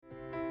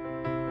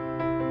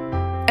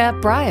At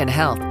Bryan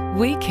Health,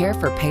 we care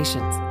for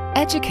patients,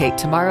 educate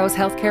tomorrow's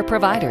healthcare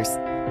providers,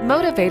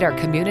 motivate our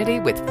community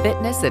with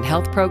fitness and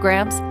health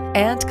programs,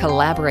 and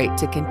collaborate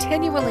to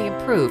continually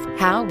improve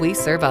how we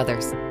serve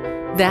others.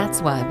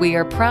 That's why we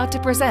are proud to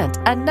present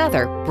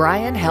another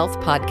Bryan Health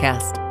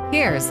podcast.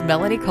 Here's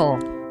Melanie Cole.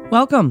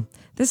 Welcome.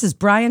 This is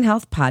Bryan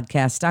Health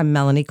Podcast. I'm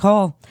Melanie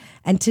Cole,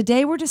 and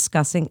today we're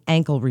discussing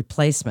ankle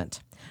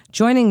replacement.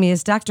 Joining me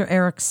is Dr.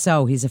 Eric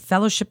So. He's a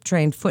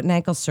fellowship-trained foot and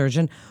ankle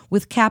surgeon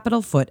with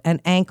Capital Foot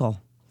and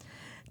Ankle.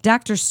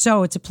 Dr.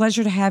 So, it's a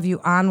pleasure to have you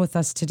on with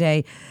us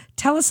today.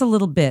 Tell us a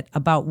little bit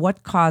about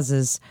what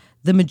causes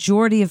the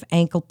majority of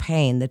ankle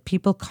pain that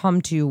people come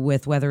to you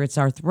with, whether it's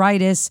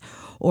arthritis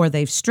or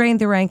they've strained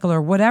their ankle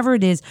or whatever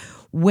it is.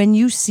 When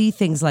you see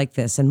things like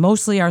this, and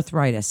mostly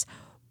arthritis,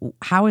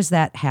 how does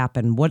that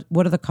happen? What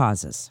are the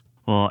causes?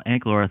 Well,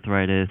 ankle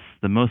arthritis,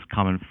 the most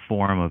common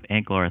form of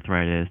ankle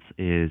arthritis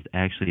is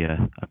actually a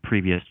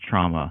previous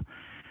trauma.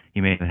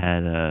 You may have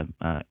had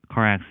a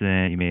car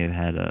accident, you may have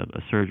had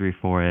a surgery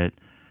for it,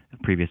 a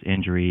previous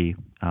injury,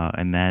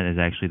 and that is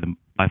actually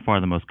by far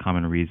the most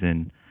common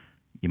reason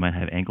you might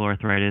have ankle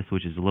arthritis,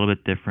 which is a little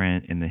bit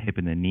different in the hip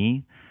and the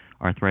knee.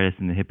 Arthritis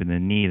in the hip and the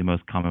knee, the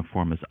most common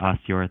form is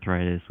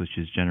osteoarthritis, which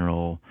is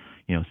general,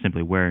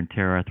 simply wear and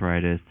tear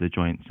arthritis. The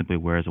joint simply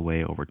wears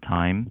away over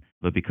time.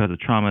 But because of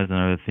traumas and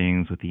other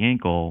things with the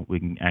ankle, we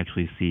can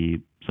actually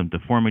see some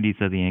deformities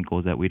of the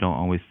ankles that we don't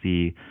always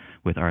see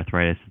with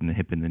arthritis in the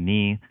hip and the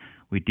knee.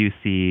 We do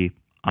see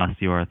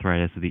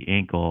osteoarthritis of the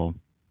ankle,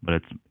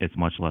 but it's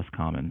much less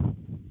common.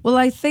 Well,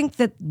 I think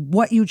that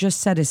what you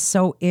just said is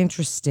so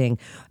interesting.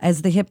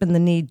 As the hip and the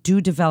knee do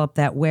develop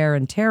that wear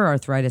and tear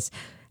arthritis,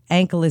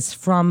 ankle is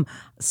from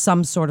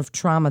some sort of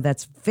trauma.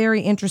 That's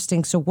very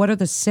interesting. So what are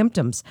the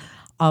symptoms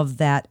of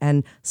that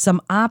and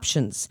some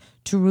options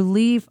to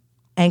relieve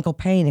ankle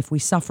pain if we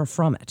suffer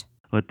from it?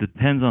 Well, it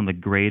depends on the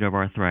grade of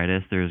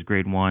arthritis. There's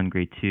grade 1,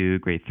 grade 2,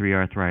 grade 3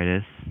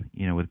 arthritis.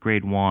 With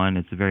grade 1,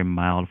 it's a very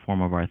mild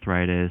form of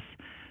arthritis.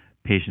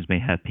 Patients may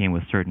have pain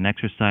with certain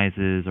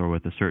exercises or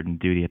with a certain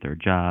duty at their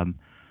job.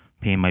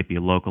 Pain might be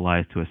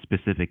localized to a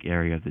specific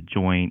area of the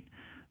joint.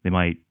 They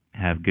might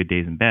have good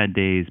days and bad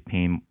days.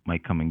 Pain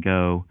might come and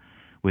go.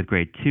 With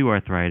grade 2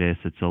 arthritis,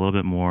 it's a little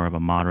bit more of a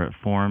moderate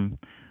form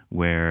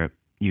where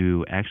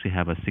you actually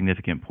have a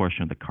significant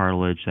portion of the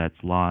cartilage that's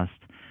lost.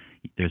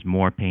 There's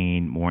more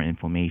pain, more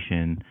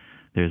inflammation.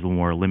 There's a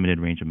more limited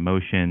range of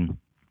motion.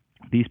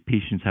 These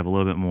patients have a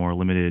little bit more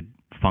limited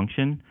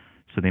function,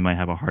 so they might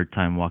have a hard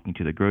time walking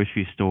to the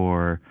grocery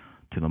store,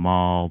 to the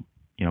mall.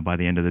 By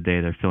the end of the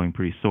day, they're feeling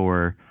pretty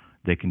sore.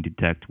 They can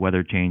detect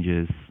weather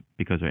changes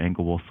because their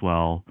ankle will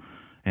swell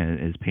and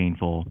it is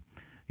painful.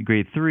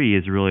 Grade 3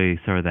 is really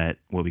sort of that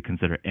what we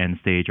consider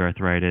end-stage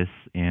arthritis,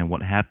 and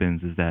what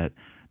happens is that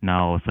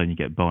now all of a sudden you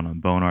get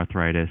bone-on-bone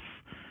arthritis,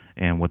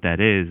 and what that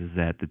is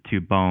that the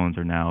two bones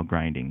are now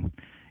grinding.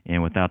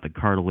 And without the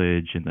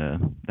cartilage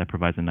that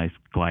provides a nice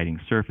gliding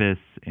surface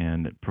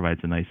and it provides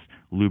a nice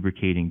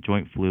lubricating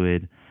joint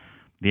fluid,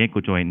 the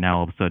ankle joint now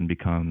all of a sudden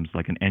becomes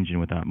like an engine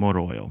without motor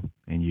oil,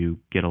 and you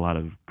get a lot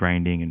of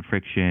grinding and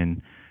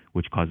friction,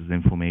 which causes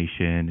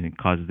inflammation and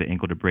causes the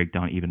ankle to break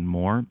down even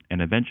more,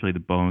 and eventually the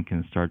bone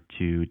can start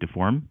to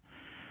deform.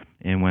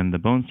 And when the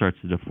bone starts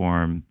to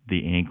deform,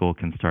 the ankle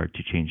can start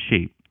to change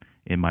shape.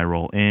 It might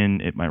roll in,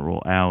 it might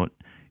roll out,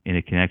 and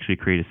it can actually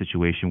create a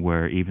situation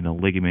where even the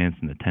ligaments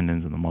and the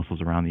tendons and the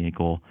muscles around the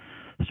ankle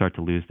start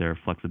to lose their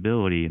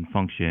flexibility and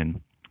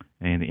function,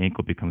 and the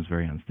ankle becomes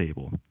very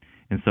unstable.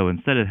 And so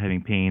instead of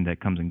having pain that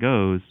comes and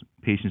goes,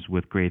 patients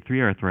with grade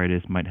 3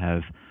 arthritis might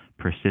have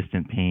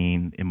persistent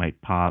pain. It might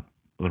pop,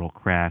 a little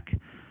crack,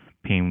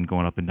 pain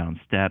going up and down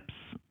steps,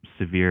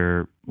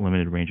 severe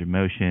limited range of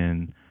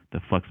motion,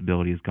 the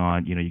flexibility is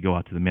gone. You go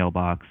out to the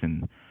mailbox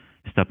and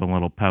step on a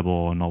little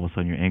pebble, and all of a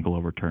sudden your ankle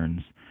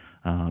overturns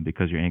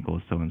because your ankle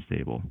is so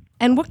unstable.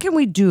 And what can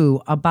we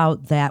do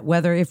about that,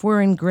 whether if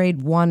we're in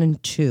grade 1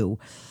 and 2?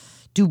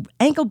 Do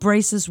ankle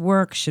braces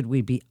work? Should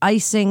we be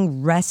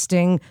icing,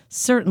 resting,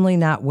 certainly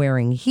not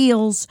wearing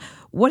heels?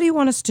 What do you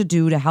want us to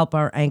do to help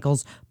our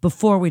ankles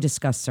before we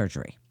discuss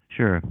surgery?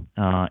 Sure.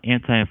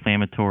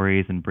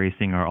 Anti-inflammatories and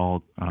bracing are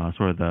all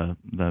sort of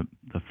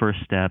the first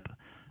step.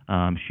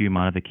 Shoe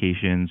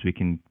modifications, we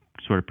can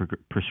sort of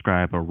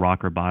prescribe a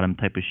rocker bottom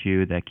type of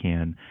shoe that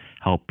can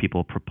help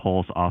people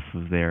propulse off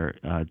of their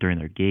during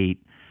their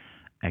gait.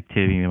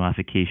 Activity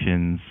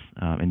modifications,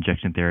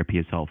 injection therapy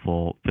is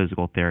helpful.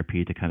 Physical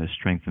therapy to kind of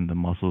strengthen the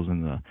muscles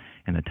and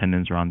the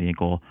tendons around the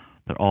ankle.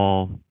 Those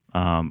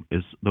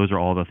are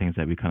all the things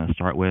that we kind of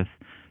start with.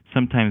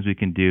 Sometimes we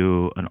can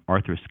do an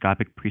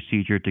arthroscopic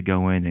procedure to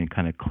go in and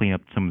kind of clean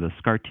up some of the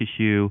scar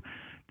tissue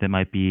that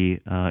might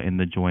be in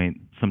the joint.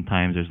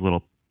 Sometimes there's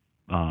little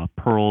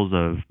pearls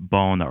of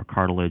bone or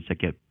cartilage that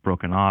get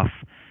broken off,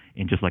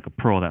 and just like a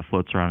pearl that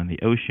floats around in the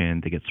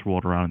ocean, they get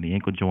swirled around in the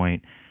ankle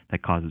joint.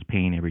 That causes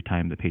pain every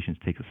time the patient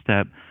takes a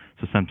step.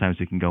 So sometimes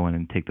we can go in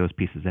and take those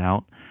pieces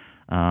out.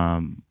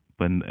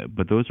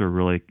 But those are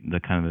really the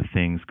kind of the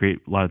things. A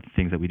lot of the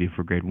things that we do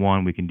for grade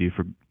 1, we can do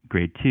for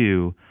grade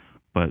 2,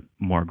 but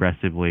more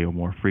aggressively or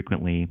more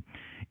frequently.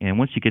 And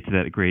once you get to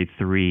that grade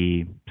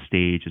 3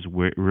 stage is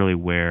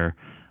where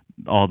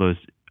all those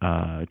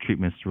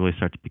treatments really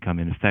start to become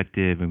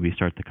ineffective, and we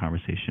start the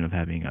conversation of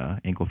having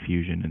ankle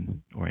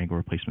fusion or ankle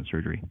replacement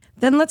surgery.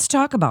 Then let's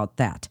talk about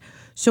that.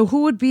 So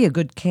who would be a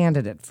good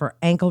candidate for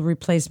ankle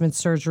replacement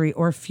surgery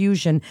or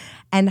fusion,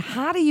 and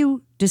how do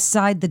you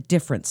decide the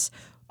difference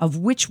of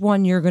which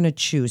one you're going to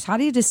choose? How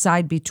do you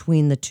decide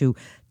between the two?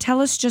 Tell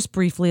us just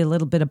briefly a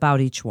little bit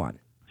about each one.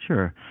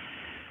 Sure.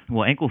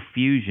 Well, ankle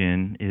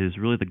fusion is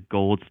really the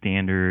gold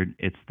standard.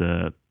 It's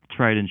the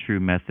tried and true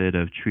method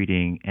of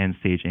treating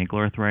end-stage ankle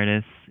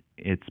arthritis.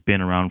 It's been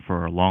around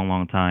for a long,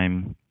 long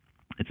time.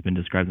 It's been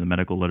described in the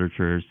medical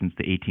literature since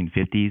the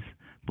 1850s,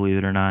 believe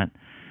it or not.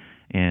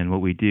 And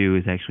what we do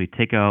is actually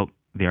take out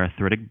the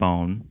arthritic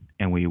bone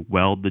and we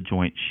weld the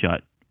joint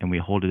shut and we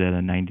hold it at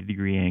a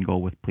 90-degree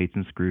angle with plates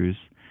and screws.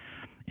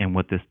 And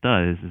what this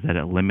does is that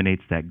it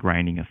eliminates that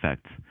grinding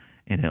effect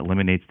and it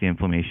eliminates the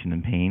inflammation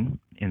and pain.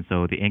 And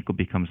so the ankle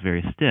becomes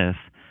very stiff.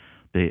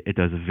 It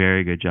does a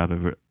very good job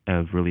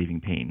of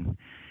relieving pain.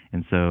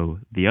 And so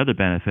the other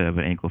benefit of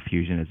an ankle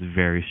fusion is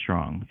very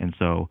strong. And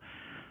so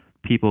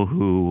people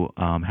who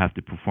have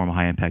to perform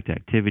high-impact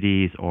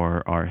activities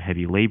or are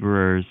heavy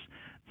laborers,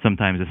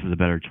 sometimes this is a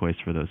better choice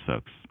for those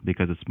folks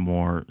because it's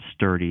more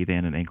sturdy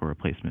than an ankle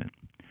replacement.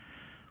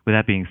 With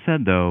that being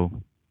said, though,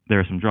 there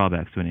are some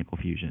drawbacks to an ankle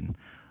fusion.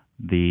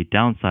 The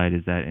downside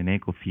is that in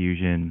ankle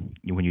fusion,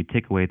 when you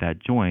take away that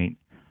joint,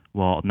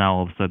 well, now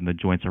all of a sudden the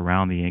joints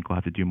around the ankle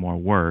have to do more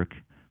work.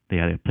 They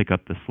have to pick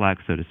up the slack,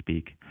 so to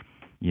speak.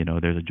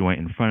 There's a joint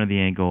in front of the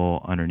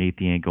ankle, underneath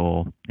the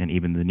ankle, and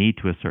even the knee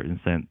to a certain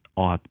extent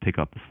all have to pick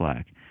up the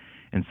slack.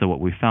 And so what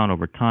we found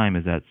over time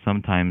is that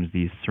sometimes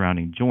these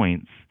surrounding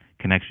joints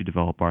can actually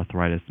develop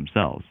arthritis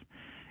themselves.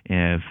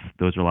 If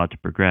those are allowed to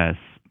progress,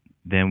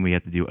 then we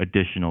have to do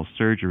additional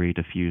surgery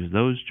to fuse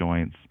those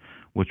joints,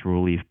 which will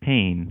relieve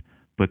pain,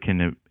 but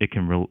it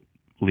can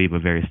relieve a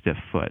very stiff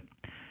foot.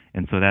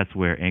 And so that's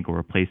where ankle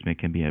replacement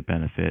can be a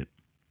benefit,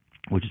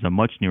 which is a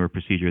much newer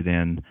procedure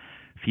than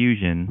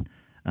fusion.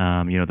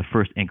 The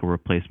first ankle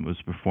replacement was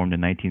performed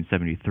in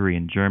 1973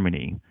 in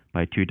Germany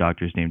by two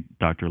doctors named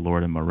Dr.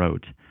 Lord and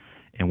Marotte.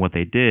 And what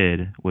they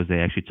did was they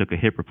actually took a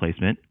hip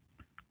replacement,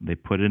 they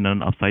put it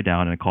on upside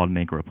down, and called it an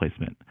ankle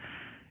replacement.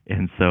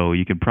 And so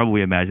you can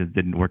probably imagine it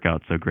didn't work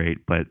out so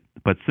great. But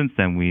since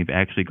then, we've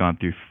actually gone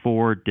through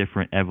 4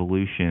 different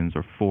evolutions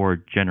or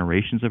 4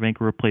 generations of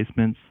ankle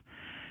replacements.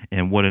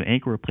 And what an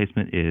ankle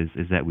replacement is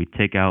that we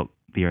take out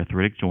the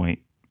arthritic joint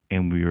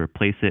and we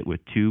replace it with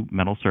 2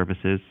 metal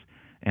surfaces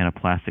and a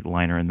plastic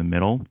liner in the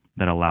middle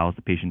that allows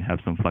the patient to have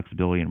some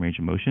flexibility and range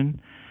of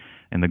motion.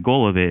 And the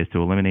goal of it is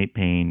to eliminate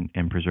pain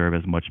and preserve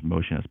as much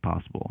motion as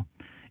possible.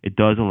 It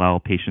does allow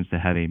patients to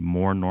have a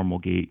more normal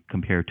gait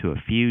compared to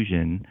a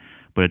fusion,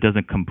 but it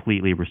doesn't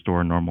completely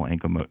restore normal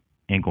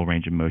ankle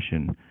range of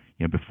motion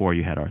before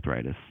you had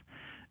arthritis.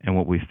 And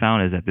what we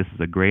found is that this is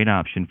a great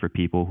option for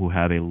people who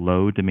have a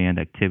low demand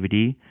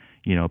activity,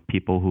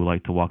 people who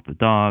like to walk the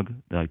dog,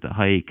 they like to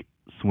hike,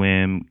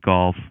 swim,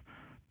 golf,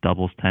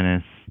 doubles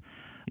tennis.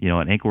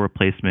 An ankle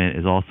replacement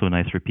is also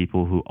nice for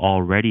people who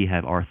already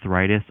have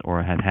arthritis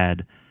or have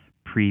had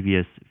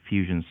previous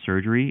fusion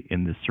surgery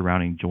in the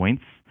surrounding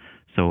joints.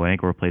 So an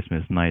ankle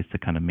replacement is nice to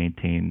kind of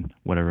maintain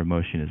whatever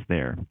motion is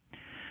there.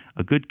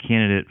 A good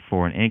candidate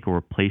for an ankle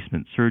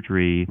replacement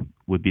surgery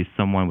would be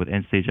someone with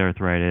end-stage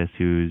arthritis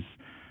who's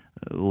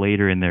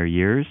later in their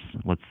years,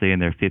 let's say in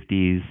their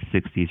 50s,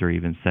 60s, or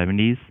even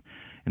 70s,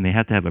 and they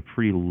have to have a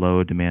pretty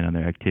low demand on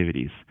their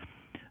activities.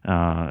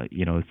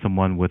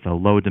 Someone with a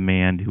low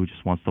demand who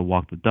just wants to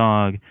walk the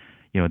dog,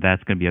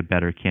 that's going to be a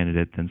better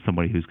candidate than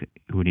somebody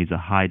who needs a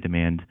high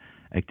demand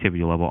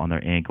activity level on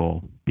their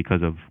ankle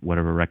because of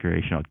whatever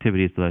recreational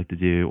activities they like to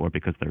do or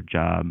because of their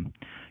job.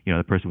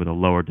 The person with a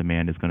lower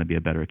demand is going to be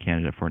a better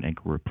candidate for an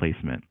ankle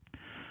replacement.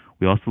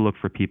 We also look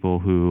for people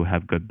who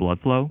have good blood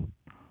flow,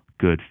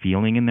 good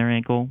feeling in their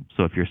ankle.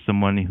 So if you're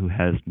someone who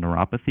has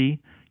neuropathy,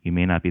 you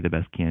may not be the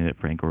best candidate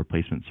for ankle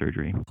replacement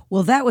surgery.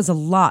 Well, that was a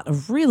lot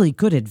of really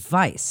good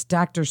advice,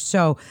 Dr.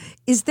 So.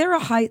 Is there a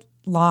height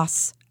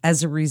loss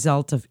as a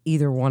result of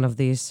either one of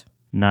these?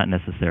 Not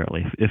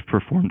necessarily. If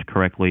performed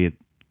correctly,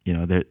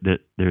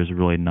 there's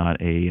really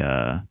not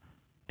a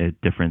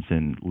difference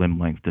in limb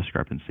length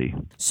discrepancy.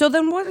 So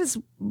then what is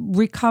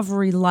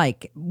recovery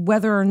like,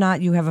 whether or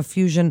not you have a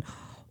fusion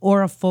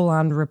or a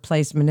full-on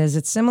replacement? Is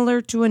it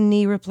similar to a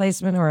knee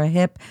replacement or a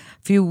hip?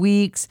 A few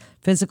weeks,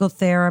 physical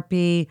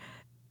therapy,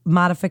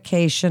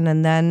 modification,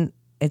 and then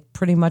it's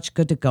pretty much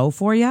good to go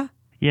for you?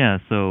 Yeah,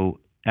 so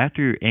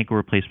after your ankle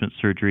replacement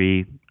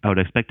surgery, I would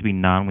expect to be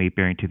non-weight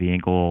bearing to the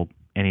ankle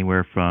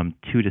anywhere from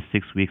 2 to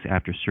 6 weeks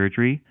after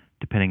surgery,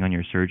 depending on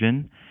your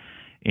surgeon.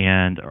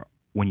 And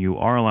when you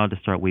are allowed to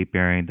start weight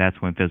bearing,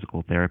 that's when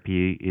physical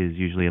therapy is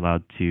usually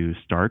allowed to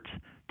start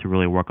to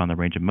really work on the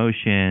range of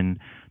motion,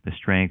 the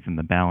strength, and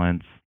the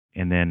balance.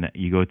 And then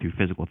you go through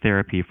physical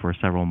therapy for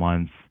several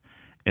months.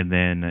 And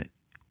then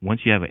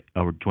once you have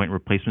a joint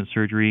replacement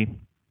surgery,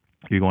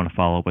 you're going to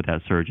follow up with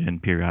that surgeon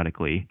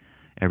periodically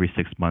every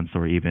 6 months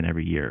or even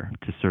every year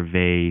to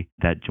survey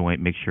that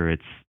joint, make sure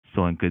it's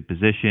still in good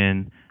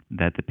position,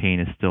 that the pain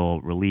is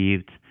still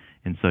relieved.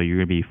 And so you're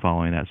going to be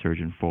following that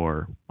surgeon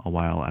for a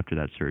while after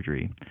that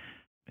surgery.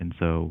 And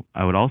so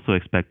I would also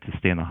expect to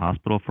stay in the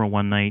hospital for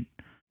one night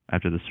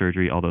after the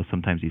surgery, although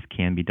sometimes these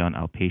can be done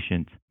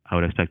outpatient. I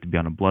would expect to be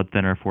on a blood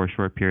thinner for a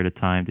short period of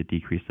time to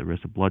decrease the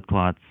risk of blood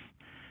clots.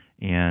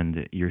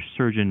 And your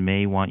surgeon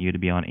may want you to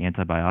be on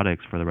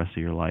antibiotics for the rest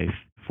of your life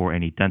for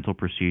any dental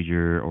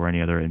procedure or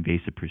any other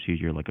invasive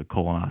procedure like a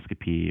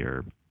colonoscopy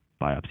or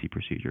biopsy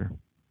procedure.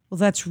 Well,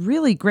 that's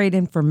really great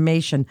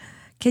information.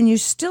 Can you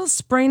still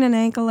sprain an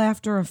ankle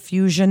after a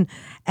fusion?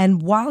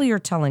 And while you're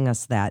telling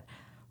us that,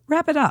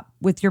 wrap it up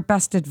with your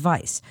best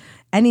advice.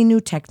 Any new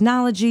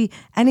technology,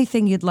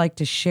 anything you'd like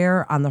to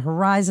share on the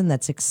horizon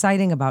that's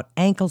exciting about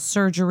ankle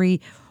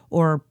surgery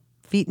or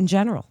feet in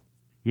general?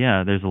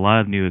 Yeah, there's a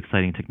lot of new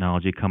exciting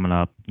technology coming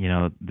up. You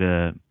know,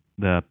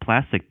 the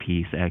plastic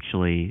piece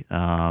actually,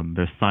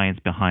 there's science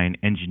behind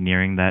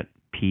engineering that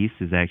piece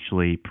is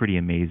actually pretty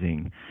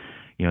amazing.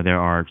 You know, there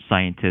are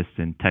scientists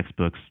and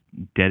textbooks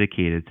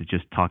dedicated to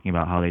just talking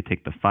about how they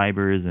take the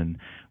fibers and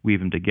weave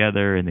them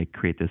together, and they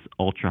create this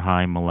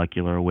ultra-high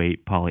molecular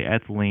weight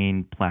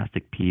polyethylene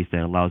plastic piece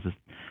that allows us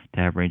to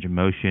have range of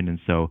motion. And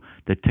so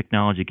the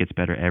technology gets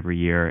better every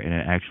year, and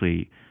it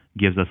actually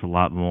gives us a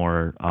lot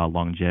more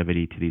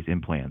longevity to these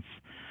implants.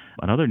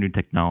 Another new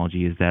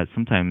technology is that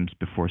sometimes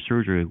before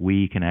surgery,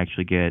 we can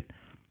actually get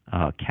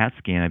a CAT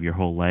scan of your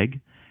whole leg.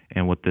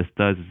 And what this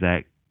does is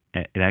that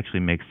it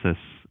actually makes us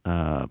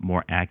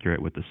more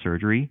accurate with the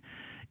surgery.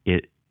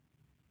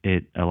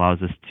 It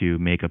allows us to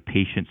make a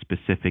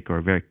patient-specific or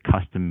a very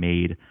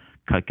custom-made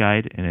cut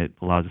guide, and it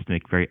allows us to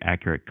make very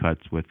accurate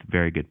cuts with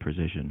very good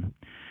precision.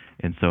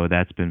 And so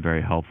that's been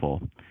very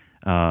helpful.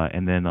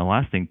 And then the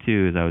last thing,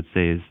 too, is I would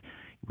say is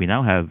we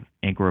now have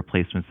ankle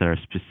replacements that are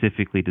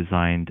specifically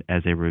designed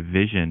as a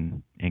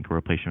revision ankle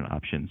replacement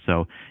option.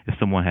 So if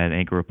someone had an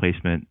ankle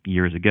replacement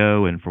years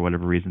ago and for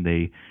whatever reason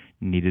they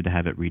needed to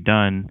have it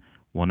redone,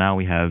 well, now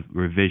we have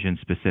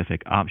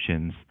revision-specific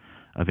options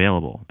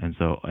available. And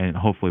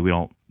hopefully we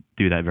don't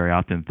do that very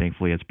often.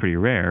 Thankfully, it's pretty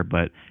rare,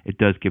 but it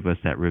does give us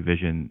that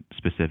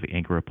revision-specific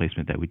ankle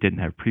replacement that we didn't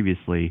have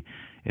previously,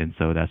 and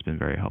so that's been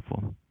very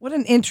helpful. What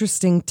an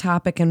interesting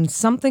topic, and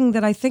something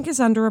that I think is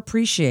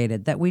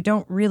underappreciated, that we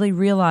don't really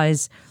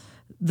realize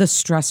the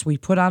stress we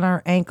put on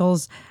our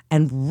ankles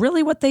and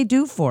really what they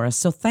do for us.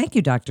 So thank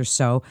you, Dr.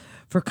 So,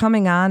 for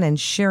coming on and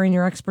sharing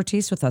your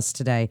expertise with us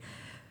today.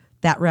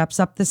 That wraps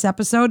up this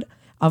episode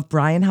of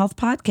Bryan Health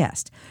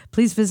Podcast.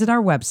 Please visit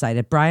our website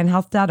at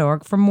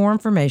bryanhealth.org for more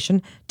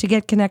information to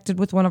get connected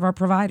with one of our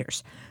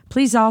providers.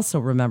 Please also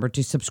remember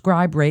to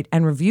subscribe, rate,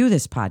 and review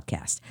this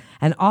podcast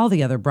and all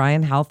the other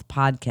Bryan Health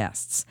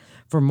podcasts.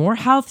 For more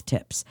health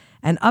tips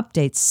and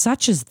updates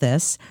such as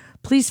this,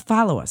 please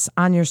follow us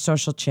on your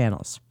social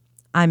channels.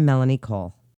 I'm Melanie Cole.